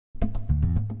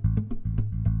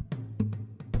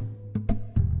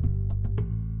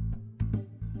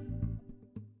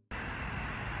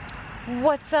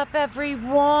What's up,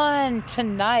 everyone?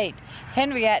 Tonight,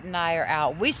 Henriette and I are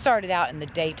out. We started out in the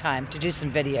daytime to do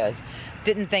some videos.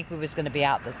 Didn't think we was going to be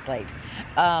out this late.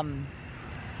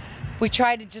 We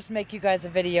tried to just make you guys a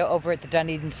video over at the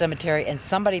Dunedin Cemetery, and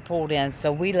somebody pulled in,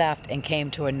 so we left and came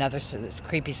to another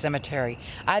creepy cemetery.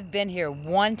 I've been here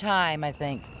one time, I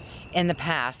think, in the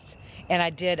past, and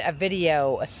I did a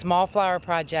video, a small flower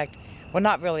project. Well,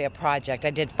 not really a project.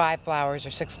 I did 5 flowers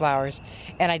or 6 flowers,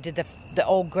 and I did the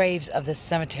old graves of this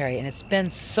cemetery, and it's been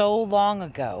so long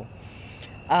ago.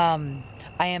 I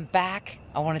am back.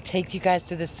 I want to take you guys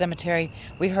to this cemetery.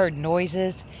 We heard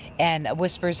noises and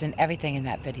whispers and everything in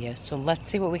that video, so let's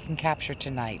see what we can capture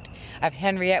tonight. I have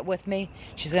Henriette with me.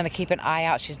 She's going to keep an eye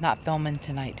out. She's not filming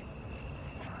tonight.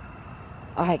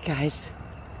 Alright, guys.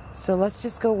 So let's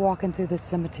just go walking through this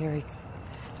cemetery.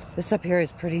 This up here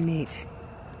is pretty neat.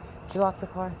 Did you lock the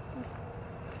car?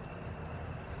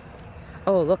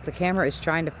 Oh, look, the camera is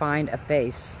trying to find a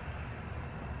face.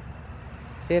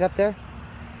 See it up there?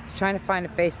 It's trying to find a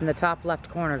face in the top left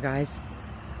corner, guys.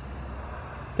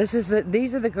 These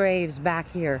are the graves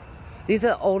back here. These are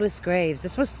the oldest graves.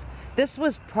 This was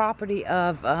property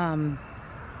of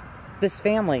this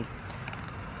family.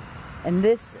 And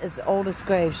this is the oldest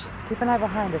graves. Keep an eye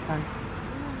behind us,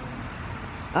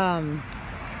 hon.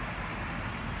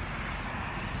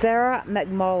 Sarah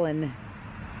McMullen,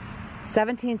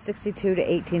 1762 to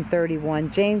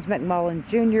 1831. James McMullen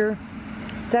Jr.,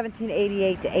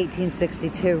 1788 to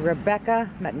 1862. Rebecca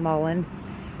McMullen,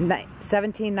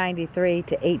 1793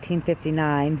 to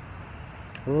 1859.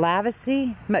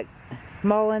 Lavesey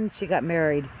McMullen, she got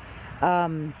married,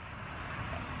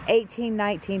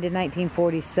 1819 to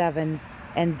 1947.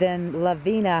 And then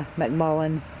Lavina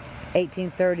McMullen,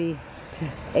 1830 to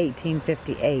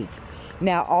 1858.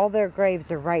 Now, all their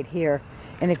graves are right here.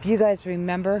 And if you guys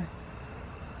remember,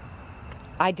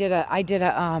 I did a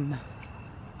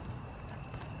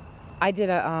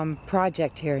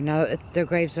project here. Now, their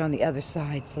graves are on the other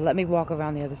side. So let me walk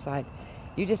around the other side.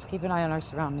 You just keep an eye on our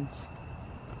surroundings.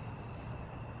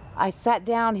 I sat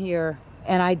down here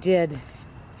and I did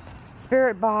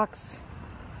spirit box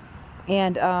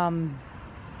and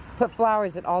put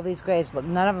flowers at all these graves. Look,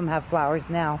 none of them have flowers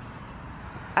now.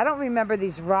 I don't remember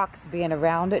these rocks being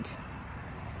around it.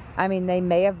 I mean, they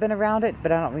may have been around it,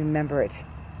 but I don't remember it.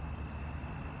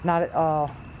 Not at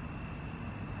all.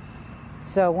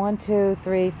 So 1, 2,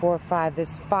 3, 4, 5.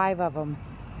 There's 5 of them.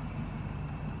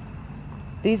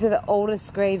 These are the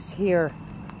oldest graves here.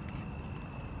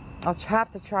 I'll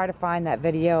have to try to find that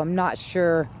video. I'm not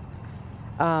sure.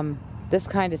 This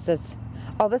kind of says,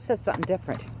 oh, this says something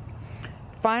different.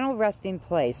 Final resting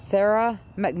place, Sarah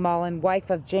McMullen, wife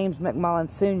of James McMullen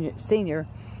Sr.,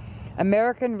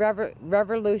 American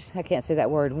Revolution, I can't say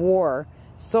that word, war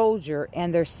soldier,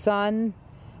 and their son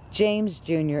James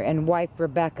Jr. and wife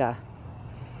Rebecca.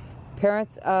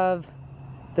 Parents of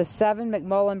the 7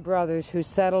 McMullen brothers who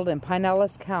settled in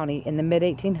Pinellas County in the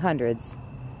mid-1800s.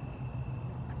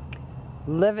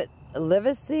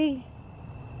 Livesey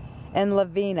and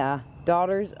Lavina,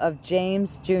 daughters of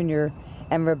James Jr.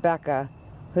 and Rebecca,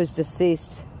 whose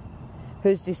descendants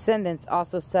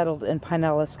also settled in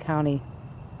Pinellas County.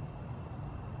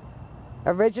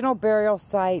 Original burial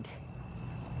site,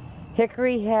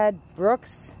 Hickory Head,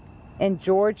 Brooks in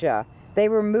Georgia. They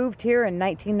were moved here in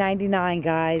 1999,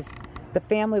 guys. The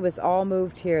family was all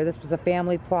moved here. This was a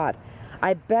family plot.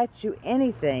 I bet you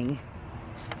anything,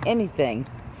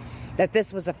 that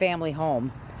this was a family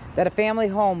home. That a family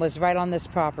home was right on this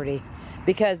property.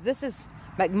 Because this is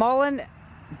McMullen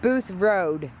Booth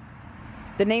Road.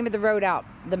 The name of the road out,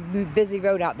 the busy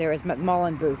road out there is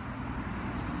McMullen Booth.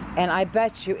 And I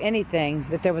bet you anything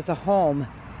that there was a home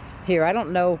here. I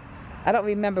don't know. I don't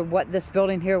remember what this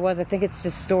building here was. I think it's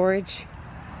just storage.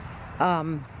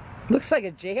 Looks like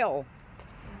a jail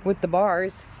with the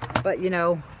bars. But, you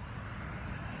know,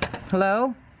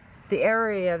 hello? The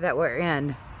area that we're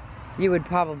in, you would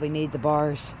probably need the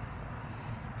bars.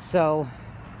 So,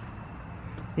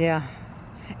 yeah.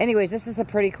 Anyways, this is a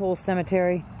pretty cool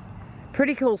cemetery.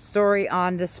 Pretty cool story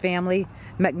on this family.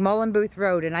 McMullen Booth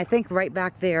Road, and I think right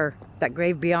back there, that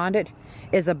grave beyond it,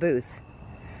 is a booth.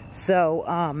 So,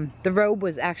 the road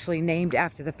was actually named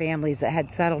after the families that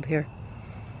had settled here.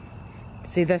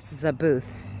 See, this is a booth.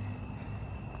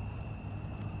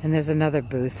 And there's another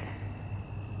booth.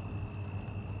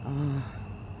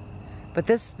 But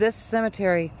this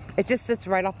cemetery, it just sits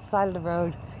right off the side of the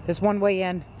road. There's one way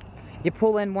in. You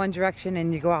pull in one direction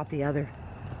and you go out the other.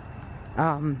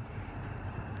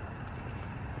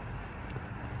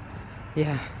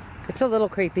 Yeah, it's a little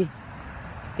creepy.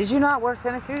 Did you not wear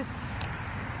tennis shoes?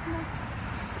 No.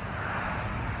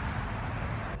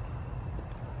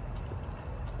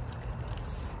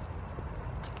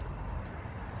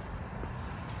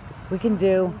 We can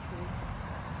do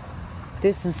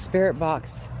some spirit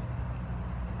box.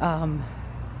 I'm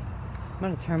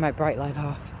gonna turn my bright light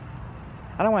off.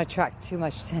 I don't want to attract too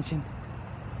much attention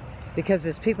because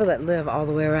there's people that live all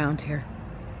the way around here.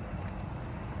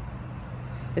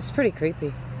 It's pretty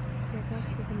creepy.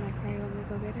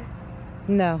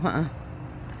 No,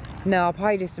 No, I'll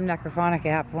probably do some necrophonic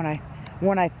app when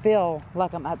I feel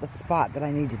like I'm at the spot that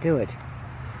I need to do it.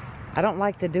 I don't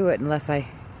like to do it unless I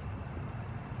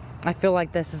feel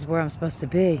like this is where I'm supposed to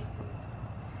be.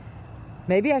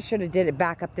 Maybe I should have did it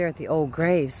back up there at the old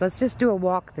graves. Let's just do a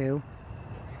walkthrough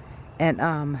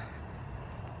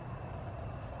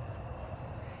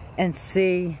and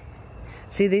see.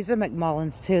 See, these are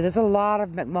McMullins too. There's a lot of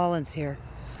McMullins here,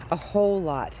 a whole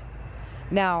lot.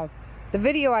 Now, the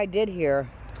video I did here,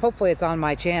 hopefully it's on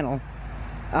my channel.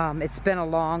 It's been a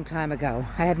long time ago.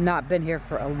 I have not been here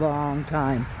for a long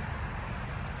time.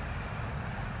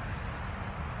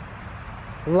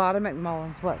 A lot of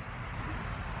McMullins. What?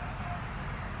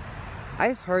 I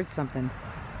just heard something.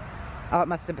 Oh, it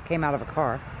must have came out of a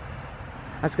car.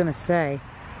 I was gonna say,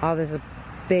 oh, there's a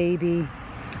baby.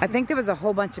 I think there was a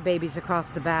whole bunch of babies across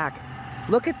the back.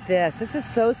 Look at this. This is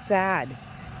so sad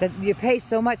that you pay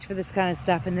so much for this kind of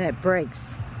stuff and then it breaks.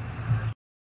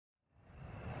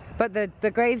 But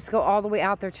the graves go all the way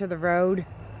out there to the road.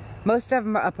 Most of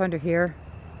them are up under here.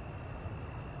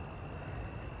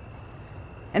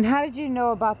 And how did you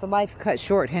know about the life cut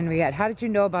short, Henriette? How did you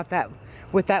know about that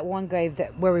with that one grave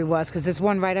where we was? Because there's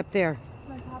one right up there.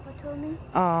 My papa told me.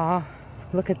 Aw,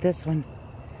 look at this one.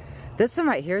 This one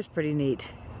right here is pretty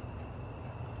neat.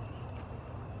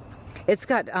 It's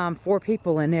got 4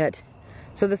 people in it.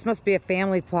 So this must be a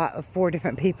family plot of 4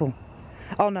 different people.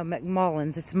 Oh no,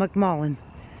 McMullins. It's McMullins.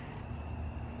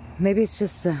 Maybe it's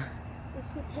just There's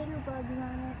potato bugs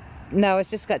on it. No,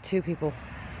 it's just got 2 people.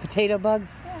 Potato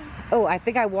bugs? Yeah. Oh, I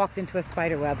think I walked into a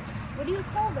spider web. What do you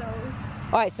call those?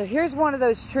 Alright, so here's one of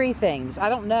those tree things. I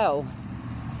don't know.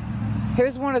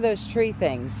 Here's one of those tree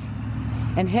things.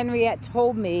 And Henriette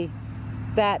told me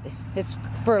that it's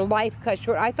for life cut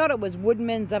short. I thought it was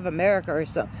Woodmen's of America or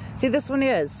so. See, this one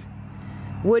is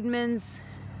Woodmen's.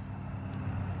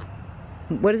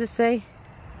 What does it say?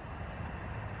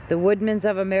 The Woodmen's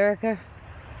of America.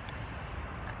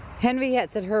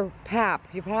 Henriette said her pap,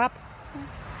 your pap,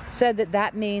 said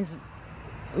that means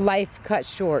life cut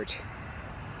short.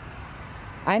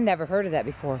 I never heard of that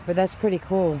before, but that's pretty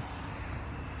cool.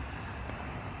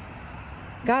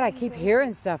 God, I keep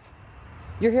hearing stuff.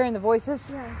 You're hearing the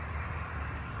voices? Yeah.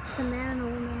 It's a man and a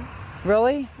woman.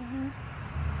 Really? Mm-hmm.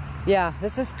 Yeah,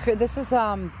 this is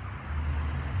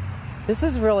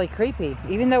really creepy.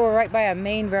 Even though we're right by a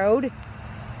main road,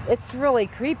 it's really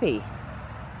creepy.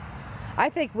 I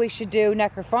think we should do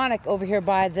necrophonic over here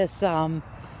by this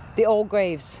the old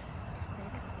graves.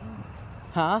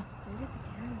 Huh?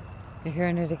 You're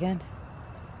hearing it again?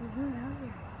 There's no one out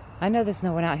here. I know there's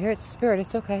no one out here. It's a spirit.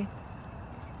 It's okay.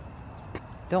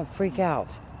 Don't freak out.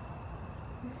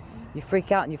 You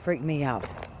freak out and you freak me out.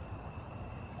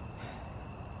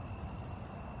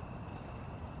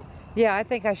 Yeah, I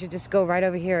think I should just go right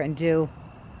over here and do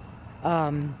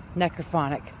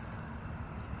necrophonic.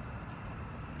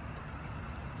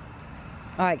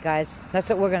 Alright guys, that's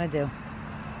what we're gonna do.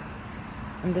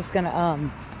 I'm just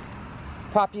gonna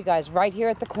pop you guys right here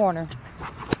at the corner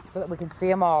so that we can see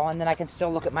them all, and then I can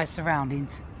still look at my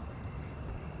surroundings.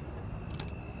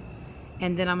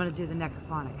 And then I'm gonna do the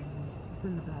necrophonic. It's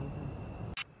in the bag.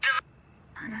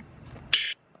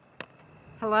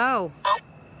 Hello.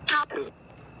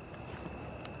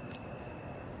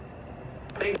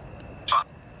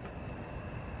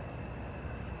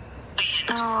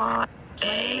 My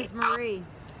name is Marie.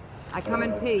 I come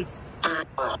in peace.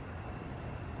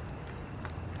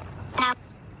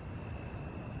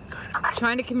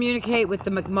 Trying to communicate with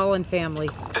the McMullin family.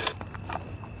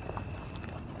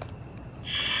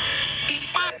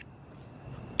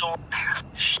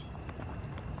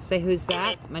 Say, who's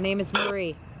that? My name is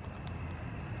Marie.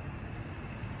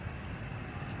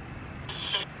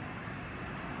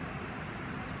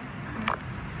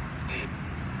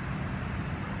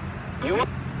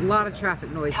 A lot of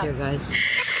traffic noise here, guys.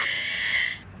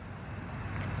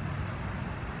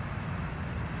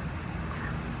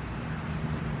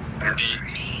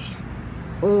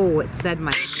 Oh, it said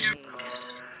my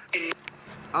name.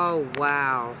 Oh,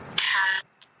 wow.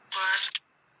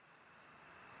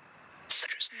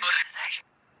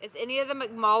 Is any of the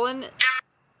McMullin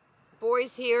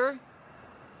boys here?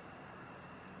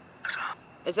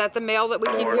 Is that the male that we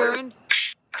keep hearing?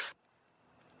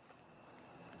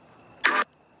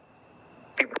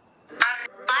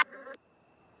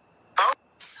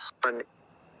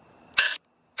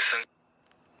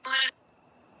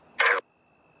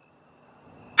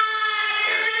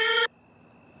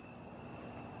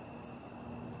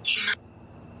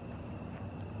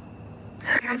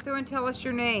 Come through and tell us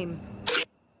your name.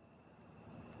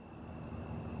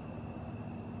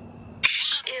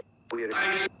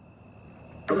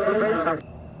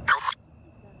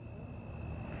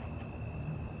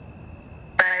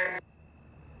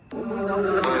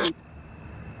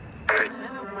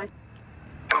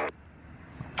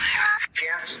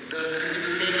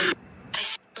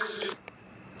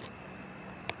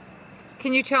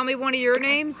 Can you tell me one of your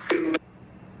names?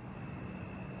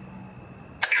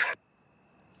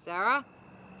 Sarah?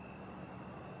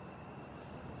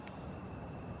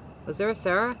 Was there a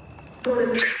Sarah? It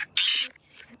was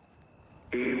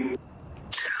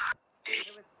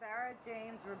Sarah,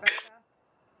 James, Rebecca,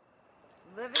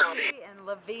 Livy, and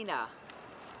Lavina.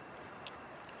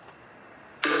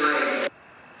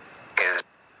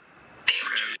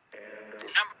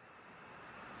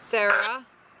 Sarah,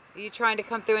 are you trying to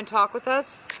come through and talk with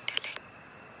us?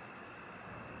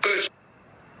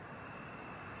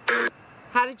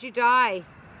 How did you die?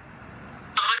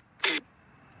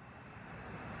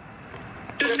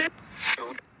 I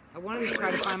wanted to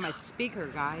try to find my speaker,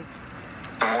 guys.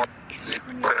 Can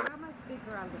you grab my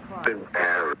speaker out of the car?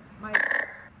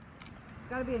 It's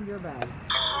gotta be in your bag.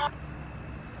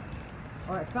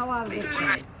 Or it fell out of this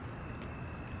bag.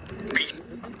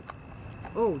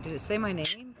 Oh, did it say my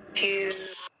name?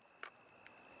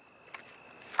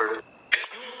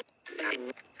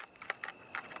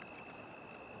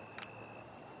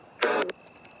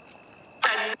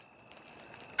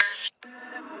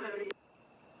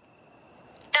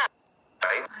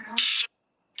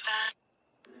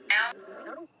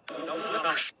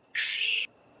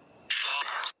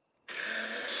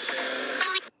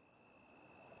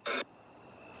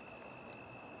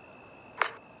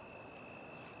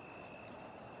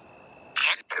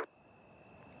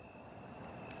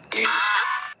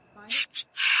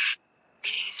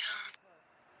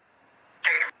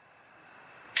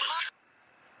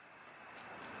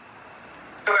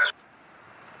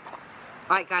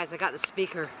 Alright guys, I got the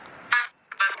speaker.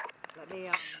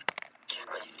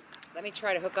 Let me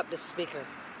try to hook up this speaker.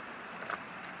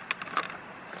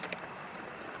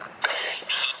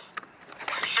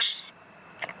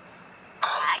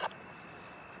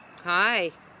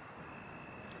 Hi.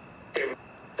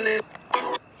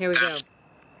 Here we go. Let's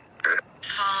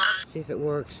see if it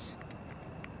works.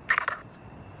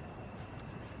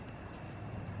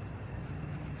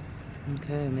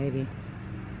 Okay, maybe.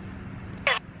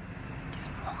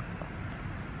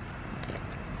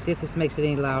 See if this makes it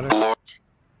any louder. I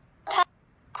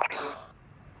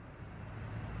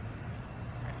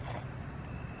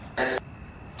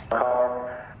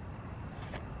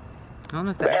don't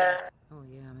know if that... Oh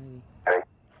yeah, maybe.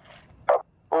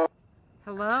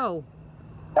 Hello?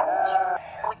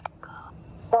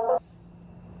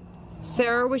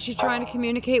 Sarah, was she trying to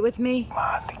communicate with me?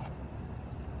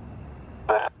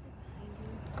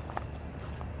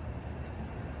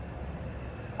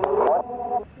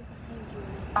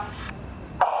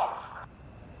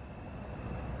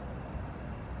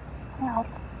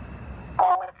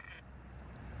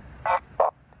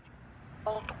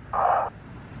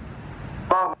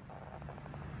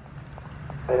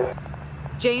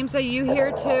 James, are you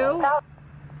here too?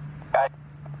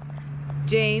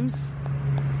 James,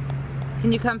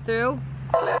 can you come through?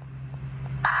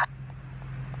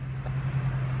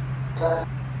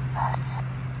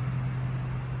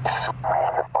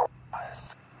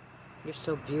 You're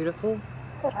so beautiful.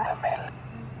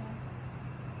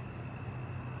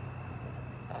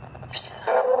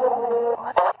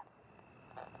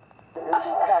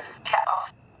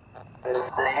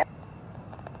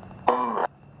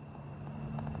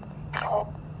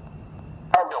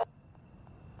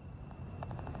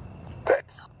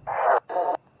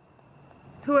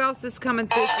 Who else is coming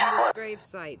through from this grave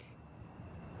site?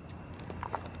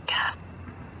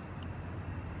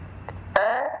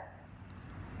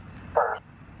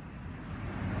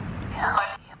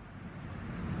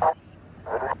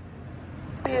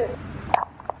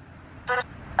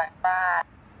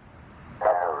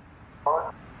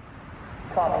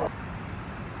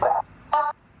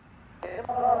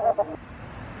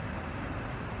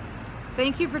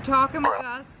 Thank you for talking with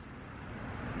us.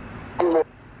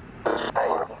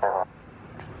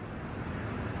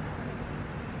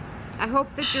 I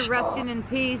hope that you're resting in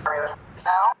peace. Oh,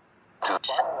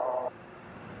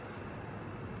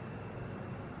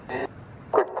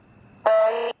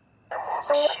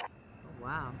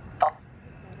 wow.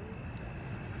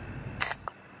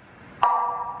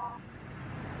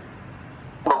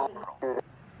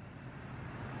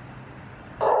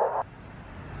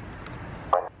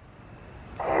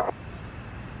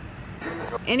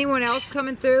 Anyone else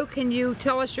coming through? Can you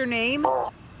tell us your name?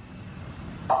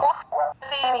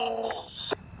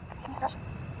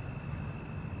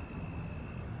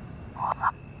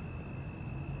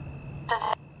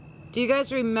 Do you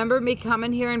guys remember me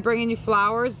coming here and bringing you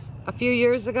flowers a few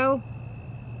years ago?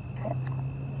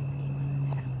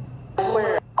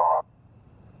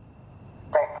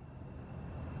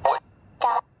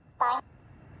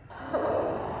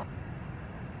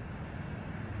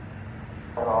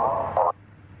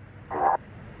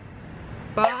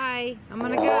 Bye. I'm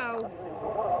gonna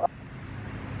go.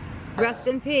 Rest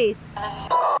in peace.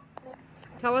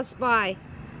 Tell us bye.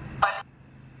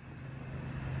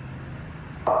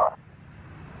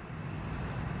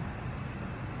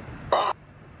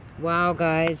 Wow,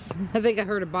 guys. I think I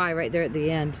heard a bye right there at the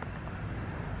end.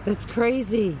 That's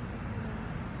crazy.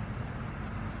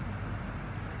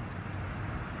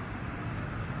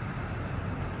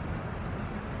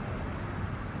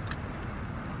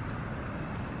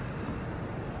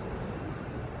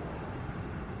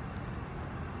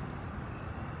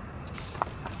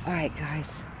 Alright,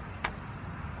 guys.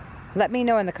 Let me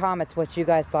know in the comments what you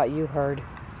guys thought you heard.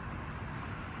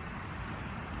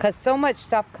 Because so much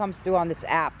stuff comes through on this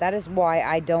app. That is why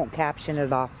I don't caption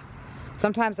it off.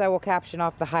 Sometimes I will caption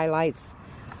off the highlights,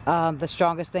 the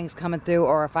strongest things coming through,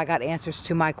 or if I got answers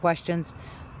to my questions.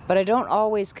 But I don't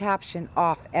always caption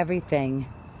off everything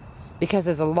because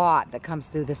there's a lot that comes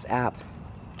through this app.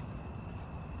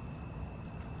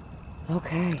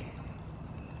 Okay.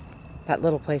 That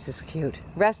little place is cute.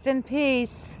 Rest in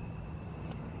peace.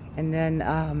 And then,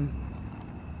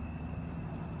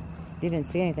 you didn't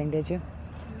see anything, did you?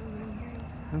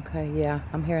 Okay, yeah,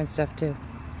 I'm hearing stuff too.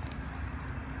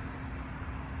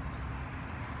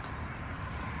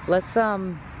 Let's,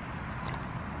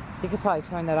 you could probably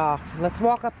turn that off. Let's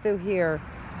walk up through here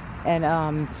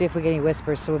and see if we get any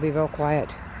whispers, so we'll be real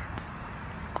quiet.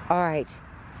 Alright.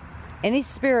 Any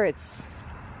spirits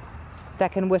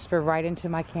that can whisper right into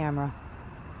my camera,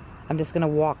 I'm just gonna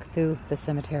walk through the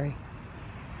cemetery.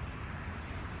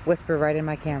 Whisper right in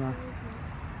my camera.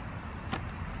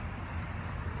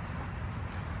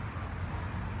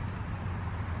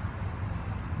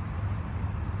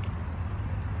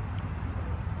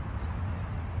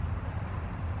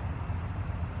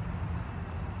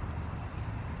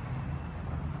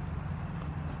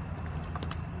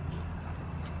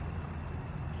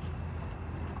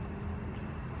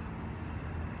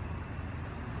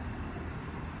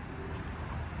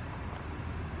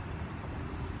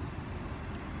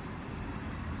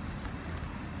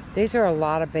 These are a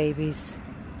lot of babies.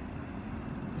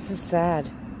 This is sad.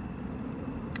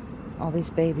 All these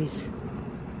babies.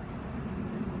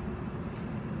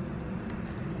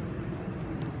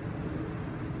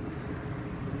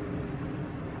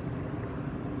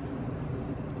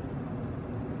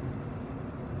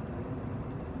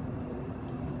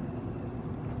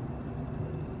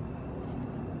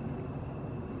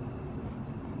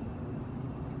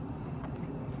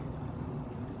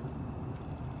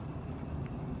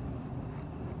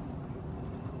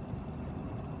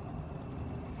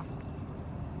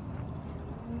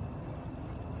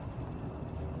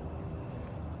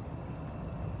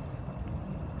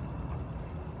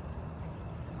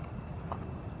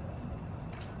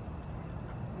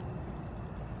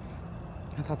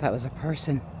 I thought that was a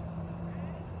person.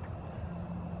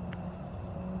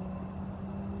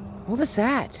 What was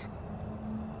that?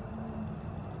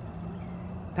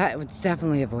 That was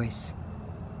definitely a voice.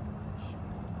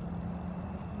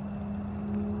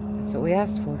 That's what we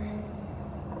asked for.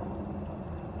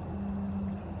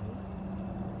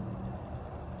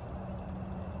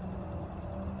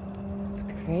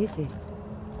 It's crazy.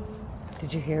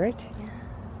 Did you hear it? Yeah.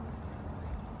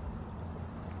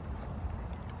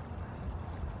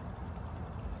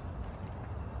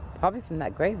 Probably from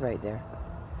that grave right there.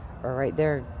 Or right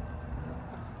there.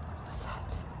 What's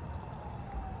that?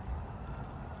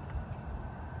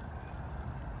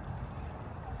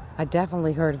 I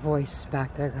definitely heard a voice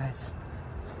back there, guys.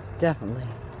 Definitely.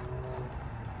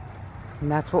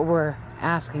 And that's what we're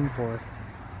asking for.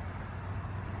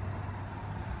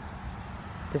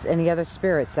 If there's any other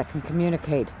spirits that can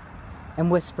communicate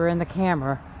and whisper in the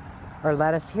camera or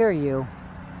let us hear you,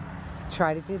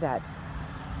 try to do that.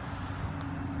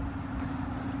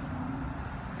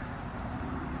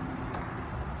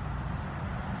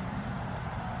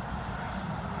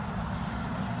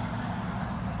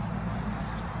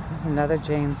 There's another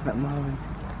James McMullen.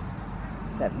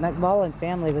 That McMullen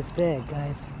family was big,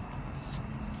 guys.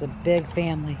 It's a big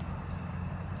family.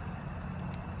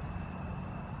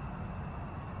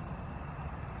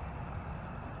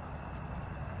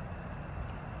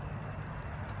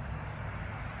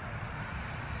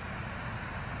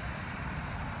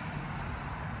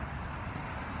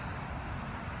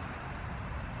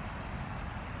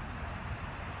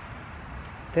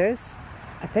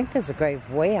 I think there's a grave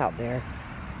way out there.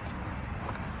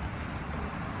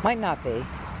 Might not be.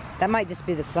 That might just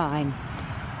be the sign.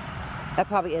 That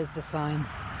probably is the sign.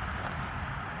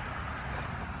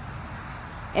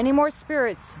 Any more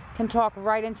spirits can talk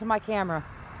right into my camera.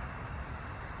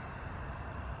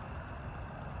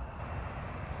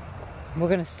 We're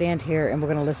gonna stand here and we're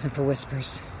gonna listen for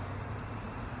whispers.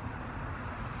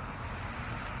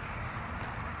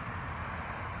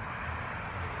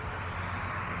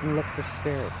 And look for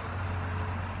spirits.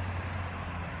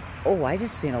 Oh, I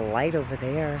just seen a light over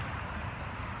there.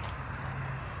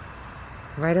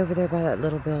 Right over there by that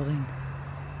little building.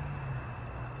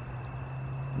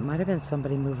 It might have been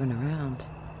somebody moving around.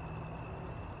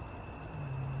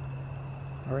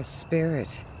 Or a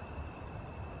spirit.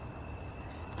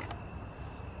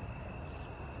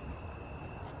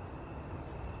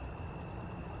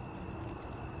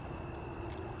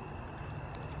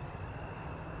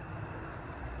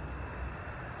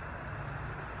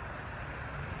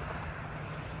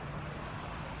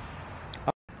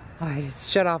 Alright, it's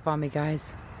shut off on me,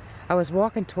 guys. I was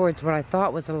walking towards what I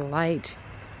thought was a light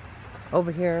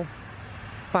over here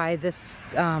by this,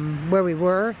 where we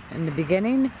were in the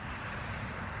beginning.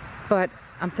 But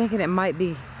I'm thinking it might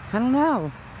be, I don't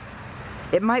know.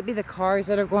 It might be the cars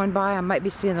that are going by. I might be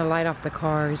seeing the light off the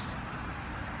cars.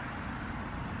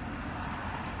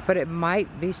 But it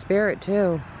might be spirit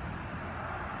too.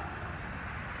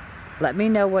 Let me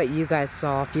know what you guys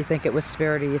saw, if you think it was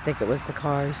spirit or you think it was the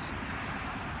cars.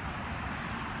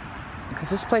 Because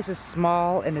this place is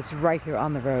small and it's right here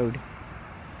on the road.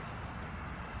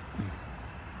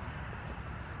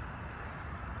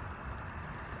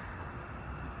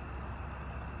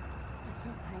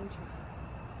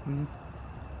 Mm-hmm.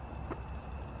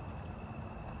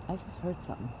 I just heard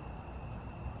something.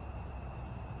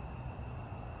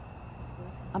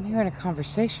 I'm hearing a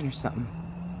conversation or something.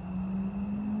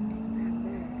 It's back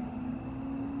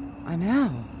there. I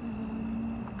know.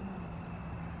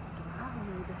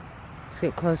 Let's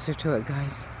get closer to it,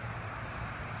 guys.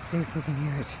 See if we can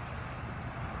hear it.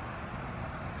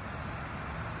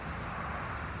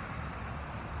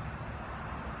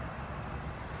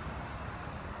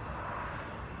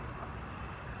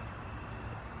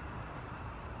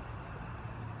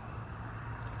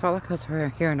 Felt like I was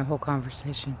hearing a whole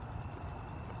conversation.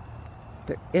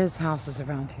 There is houses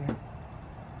around here.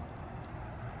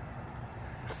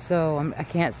 So I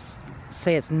can't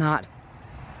say it's not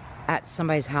at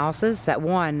somebody's houses. That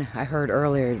one I heard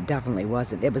earlier definitely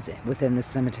wasn't. It was within the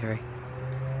cemetery.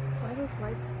 Why are those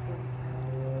lights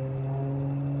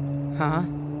supposed? Huh?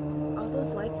 All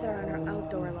those lights that are on our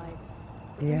outdoor lights.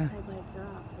 The Yeah. inside lights are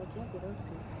off, so it can't be those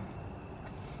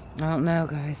people. I don't know,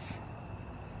 guys.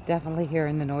 Definitely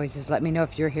hearing the noises. Let me know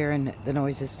if you're hearing the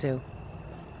noises too.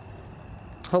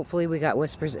 Hopefully we got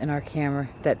whispers in our camera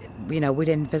that, you know, we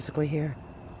didn't physically hear.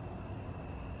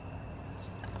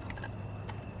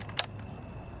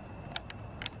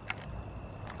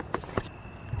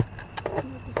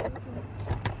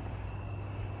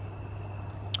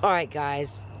 Alright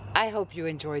guys, I hope you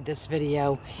enjoyed this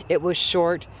video. It was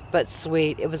short but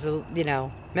sweet. It was, you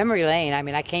know, memory lane. I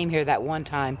mean, I came here that one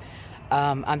time.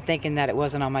 I'm thinking that it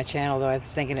wasn't on my channel, though. I was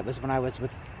thinking it was when I was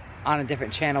on a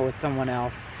different channel with someone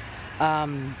else.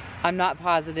 I'm not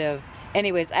positive.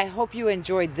 Anyways, I hope you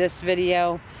enjoyed this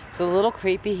video. It's a little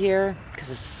creepy here because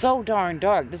it's so darn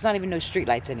dark. There's not even no street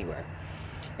lights anywhere.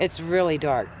 It's really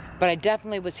dark. But I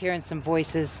definitely was hearing some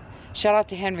voices. Shout out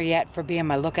to Henriette for being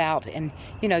my lookout and,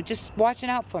 you know, just watching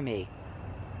out for me.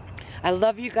 I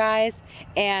love you guys,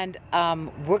 and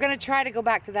we're going to try to go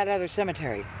back to that other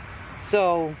cemetery.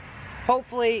 So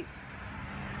hopefully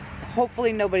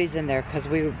nobody's in there, because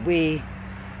we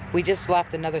just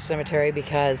left another cemetery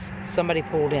because somebody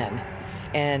pulled in,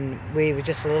 and we were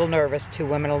just a little nervous, 2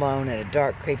 women alone in a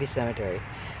dark, creepy cemetery.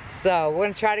 So we're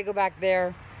going to try to go back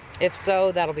there. If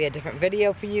so, that'll be a different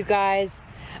video for you guys.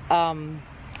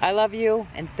 I love you,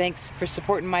 and thanks for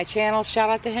supporting my channel.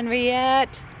 Shout out to Henriette.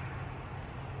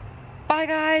 Bye,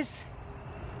 guys.